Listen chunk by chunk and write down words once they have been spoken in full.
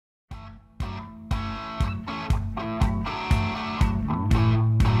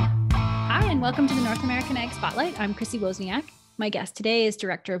welcome to the North American Ag Spotlight. I'm Chrissy Wozniak. My guest today is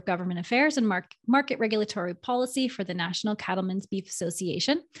Director of Government Affairs and Market Regulatory Policy for the National Cattlemen's Beef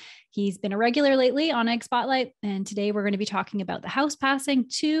Association. He's been a regular lately on Ag Spotlight, and today we're going to be talking about the House passing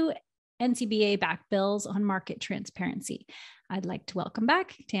two NCBA-Backed bills on market transparency. I'd like to welcome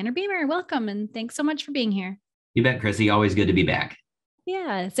back Tanner Beymer. Welcome, and thanks so much for being here. You bet, Chrissy. Always good to be back.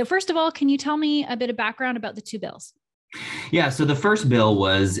 Yeah. So first of all, can you tell me a bit of background about the two bills? Yeah, so the first bill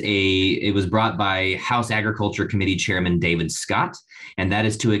was brought by House Agriculture Committee Chairman David Scott, and that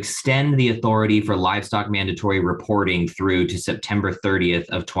is to extend the authority for livestock mandatory reporting through to September 30th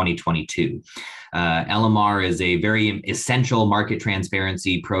of 2022. LMR is a very essential market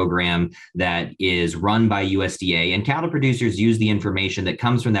transparency program that is run by USDA, and cattle producers use the information that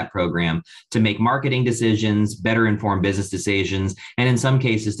comes from that program to make marketing decisions, better inform business decisions, and in some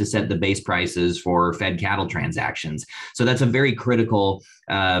cases to set the base prices for fed cattle transactions. So that's a very critical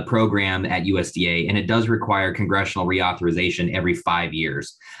program at USDA, and it does require congressional reauthorization every 5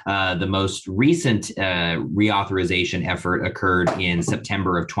 years. The most recent reauthorization effort occurred in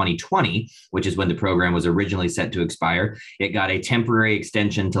September of 2020, which is when the program was originally set to expire. It got a temporary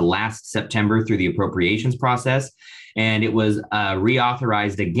extension to last September through the appropriations process, and it was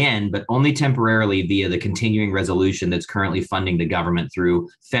reauthorized again, but only temporarily via the continuing resolution that's currently funding the government through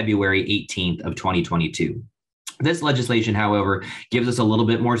February 18th of 2022. This legislation, however, gives us a little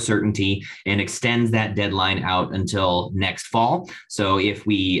bit more certainty and extends that deadline out until next fall. So if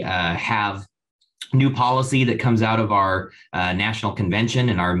we have new policy that comes out of our national convention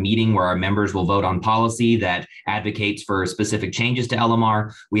and our meeting where our members will vote on policy that advocates for specific changes to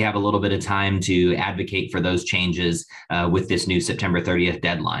LMR, we have a little bit of time to advocate for those changes with this new September 30th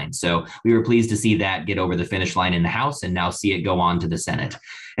deadline. So we were pleased to see that get over the finish line in the House and now see it go on to the Senate.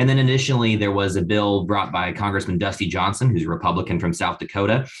 And then additionally, there was a bill brought by Congressman Dusty Johnson, who's a Republican from South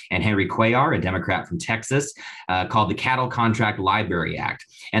Dakota, and Henry Cuellar, a Democrat from Texas, called the Cattle Contract Library Act.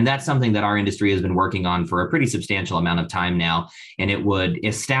 And that's something that our industry has been working on for a pretty substantial amount of time now. And it would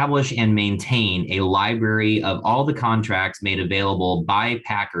establish and maintain a library of all the contracts made available by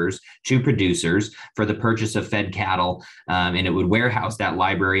packers to producers for the purchase of fed cattle. And it would warehouse that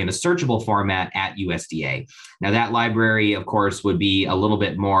library in a searchable format at USDA. Now, that library, of course, would be a little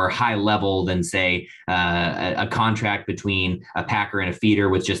bit more high level than, say, a contract between a packer and a feeder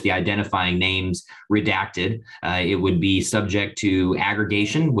with just the identifying names redacted. It would be subject to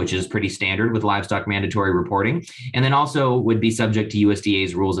aggregation, which is pretty standard with livestock mandatory reporting, and then also would be subject to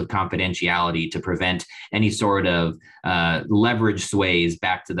USDA's rules of confidentiality to prevent any sort of leverage sways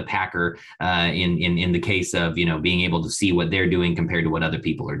back to the packer in the case of, being able to see what they're doing compared to what other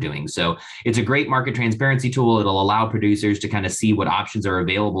people are doing. So it's a great market transparency tool. It'll allow producers to kind of see what options are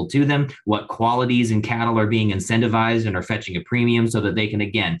available to them, what qualities in cattle are being incentivized and are fetching a premium so that they can,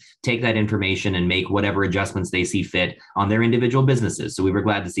 again, take that information and make whatever adjustments they see fit on their individual businesses. So we were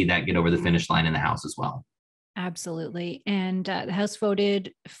glad to see that get over the finish line in the House as well. Absolutely. And the House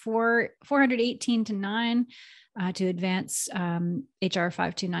voted 418-9 to advance HR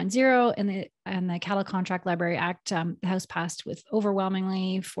 5290 and the Cattle Contract Library Act. The House passed with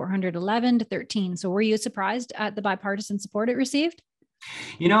overwhelmingly 411-13. So were you surprised at the bipartisan support it received?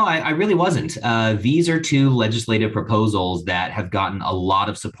 I really wasn't. These are two legislative proposals that have gotten a lot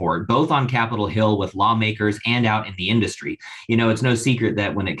of support, both on Capitol Hill with lawmakers and out in the industry. It's no secret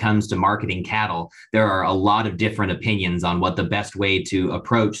that when it comes to marketing cattle, there are a lot of different opinions on what the best way to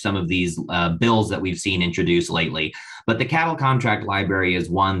approach some of these bills that we've seen introduced lately. But the Cattle Contract Library is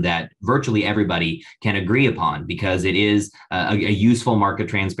one that virtually everybody can agree upon because it is a useful market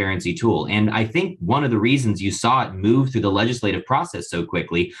transparency tool. And I think one of the reasons you saw it move through the legislative process so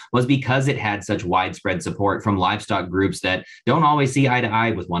quickly was because it had such widespread support from livestock groups that don't always see eye to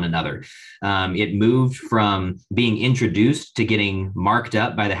eye with one another. It moved from being introduced to getting marked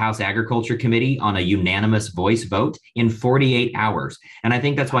up by the House Agriculture Committee on a unanimous voice vote in 48 hours. And I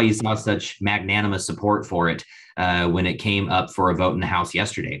think that's why you saw such magnanimous support for it when it came up for a vote in the House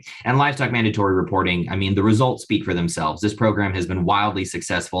yesterday. And livestock mandatory reporting, the results speak for themselves. This program has been wildly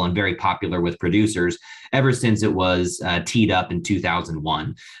successful and very popular with producers ever since it was teed up in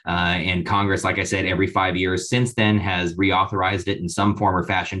 2001. And Congress, like I said, every 5 years since then has reauthorized it in some form or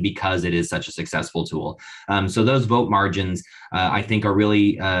fashion because it is such a successful tool. So those vote margins, I think, are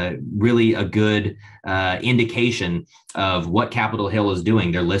really a good indication of what Capitol Hill is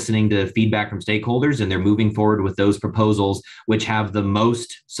doing. They're listening to feedback from stakeholders and they're moving forward with those proposals which have the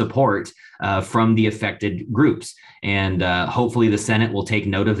most support from the affected groups. And hopefully the Senate will take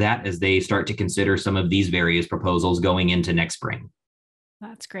note of that as they start to consider some of these various proposals going into next spring.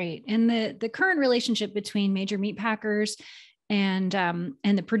 That's great. And the current relationship between major meat packers and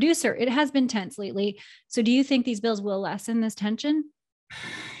the producer. It has been tense lately. So do you think these bills will lessen this tension?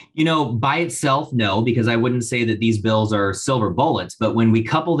 By itself, no, because I wouldn't say that these bills are silver bullets. But when we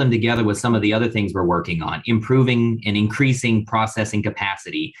couple them together with some of the other things we're working on, improving and increasing processing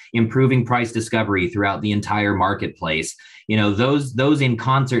capacity, improving price discovery throughout the entire marketplace, those in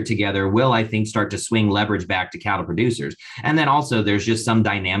concert together will, I think, start to swing leverage back to cattle producers. And then also there's just some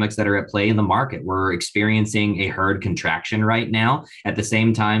dynamics that are at play in the market. We're experiencing a herd contraction right now at the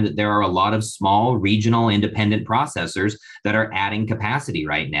same time that there are a lot of small regional independent processors that are adding capacity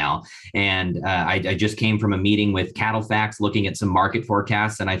right now. And I just came from a meeting with Cattle Facts looking at some market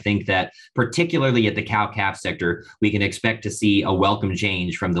forecasts. And I think that particularly at the cow-calf sector, we can expect to see a welcome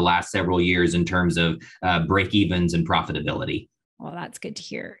change from the last several years in terms of break-evens and profitability. Well, that's good to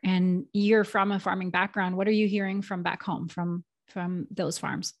hear. And you're from a farming background. What are you hearing from back home from those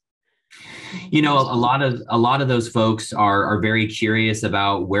farms? A lot of those folks are very curious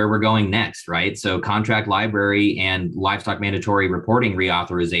about where we're going next, right? So contract library and livestock mandatory reporting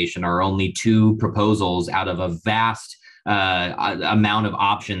reauthorization are only two proposals out of a vast amount of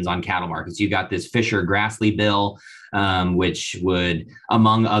options on cattle markets. You got this Fisher-Grassley bill, which would,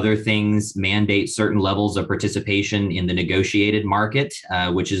 among other things, mandate certain levels of participation in the negotiated market,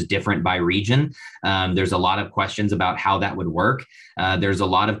 which is different by region. There's a lot of questions about how that would work. There's a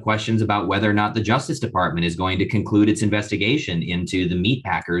lot of questions about whether or not the Justice Department is going to conclude its investigation into the meat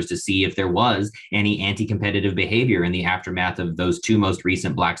packers to see if there was any anti-competitive behavior in the aftermath of those two most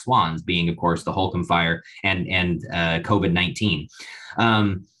recent black swans, being, of course, the Holcomb fire and COVID-19.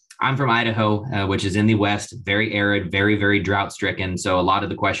 I'm from Idaho, which is in the West, very arid, very, very drought stricken. So a lot of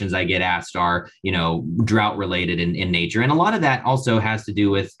the questions I get asked are, drought related in nature. And a lot of that also has to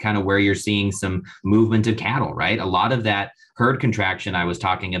do with kind of where you're seeing some movement of cattle, right? A lot of that herd contraction I was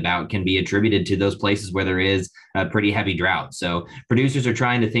talking about can be attributed to those places where there is a pretty heavy drought. So producers are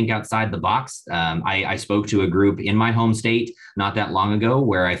trying to think outside the box. I spoke to a group in my home state not that long ago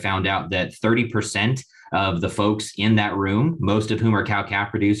where I found out that 30% of the folks in that room, most of whom are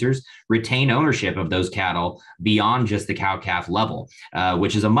cow-calf producers, retain ownership of those cattle beyond just the cow-calf level,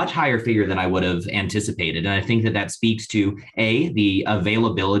 which is a much higher figure than I would have anticipated. And I think that speaks to, the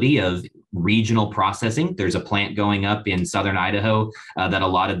availability of regional processing. There's a plant going up in southern Idaho that a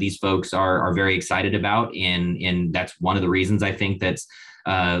lot of these folks are very excited about. And that's one of the reasons I think that's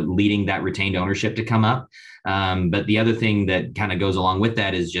leading that retained ownership to come up. But the other thing that kind of goes along with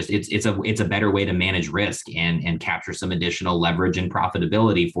that is just it's a better way to manage risk and capture some additional leverage and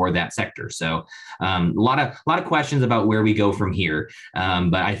profitability for that sector. So a lot of questions about where we go from here.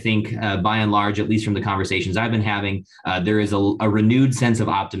 But I think by and large, at least from the conversations I've been having, there is a renewed sense of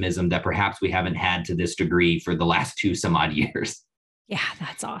optimism that perhaps we haven't had to this degree for the last some odd years. Yeah,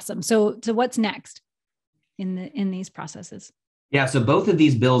 that's awesome. So what's next in these processes? Yeah, so both of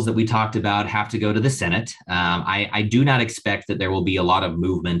these bills that we talked about have to go to the Senate. I do not expect that there will be a lot of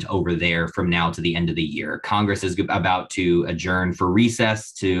movement over there from now to the end of the year. Congress is about to adjourn for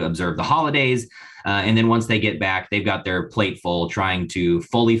recess to observe the holidays. And then once they get back, they've got their plate full trying to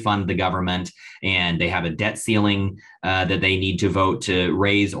fully fund the government. And they have a debt ceiling that they need to vote to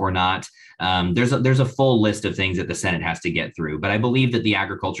raise or not. There's a full list of things that the Senate has to get through, but I believe that the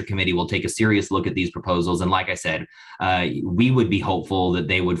Agriculture Committee will take a serious look at these proposals. And like I said, we would be hopeful that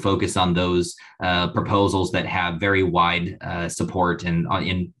they would focus on those proposals that have very wide support and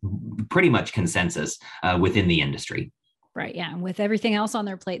in pretty much consensus within the industry. Right. Yeah. And with everything else on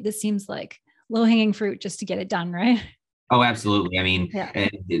their plate, this seems like low-hanging fruit just to get it done, right? Oh, absolutely. I mean,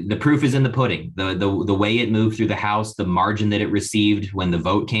 the proof is in the pudding. The way it moved through the House, the margin that it received when the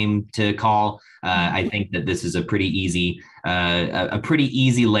vote came to call. I think that this is a pretty easy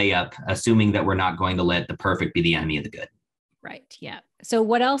layup, assuming that we're not going to let the perfect be the enemy of the good. Right. Yeah. So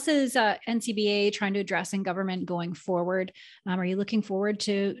what else is NCBA trying to address in government going forward? Are you looking forward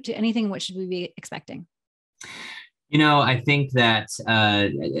to anything? What should we be expecting? I think that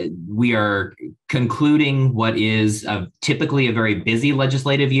we are concluding what is typically a very busy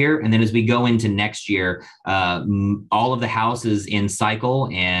legislative year. And then as we go into next year, all of the House is in cycle.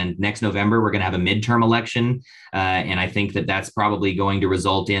 And next November, we're going to have a midterm election. And I think that that's probably going to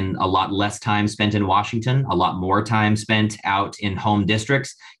result in a lot less time spent in Washington, a lot more time spent out in home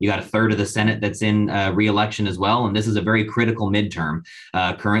districts. You got a third of the Senate that's in re-election as well. And this is a very critical midterm.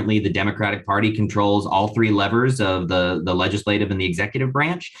 Currently, the Democratic Party controls all three levers of the legislative and the executive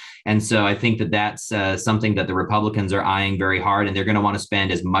branch. And so I think that that's something that the Republicans are eyeing very hard, and they're going to want to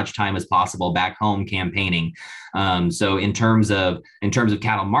spend as much time as possible back home campaigning. So in terms of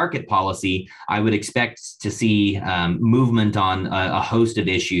cattle market policy, I would expect to see movement on a host of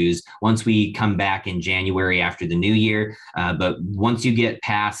issues once we come back in January after the new year. But once you get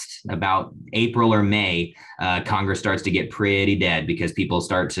past about April or May, Congress starts to get pretty dead because people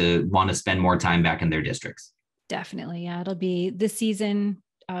start to want to spend more time back in their districts. Definitely. Yeah. It'll be the season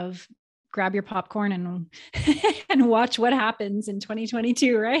of grab your popcorn and and watch what happens in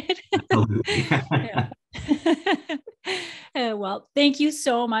 2022, right? Absolutely. Well, thank you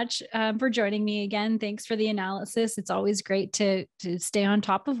so much for joining me again. Thanks for the analysis. It's always great to stay on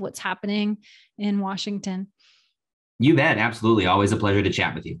top of what's happening in Washington. You bet. Absolutely. Always a pleasure to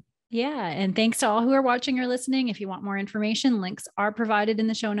chat with you. Yeah. And thanks to all who are watching or listening. If you want more information, links are provided in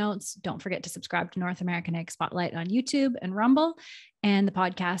the show notes. Don't forget to subscribe to North American Egg Spotlight on YouTube and Rumble. And the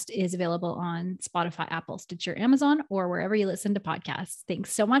podcast is available on Spotify, Apple, Stitcher, Amazon, or wherever you listen to podcasts.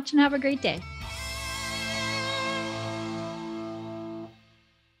 Thanks so much and have a great day.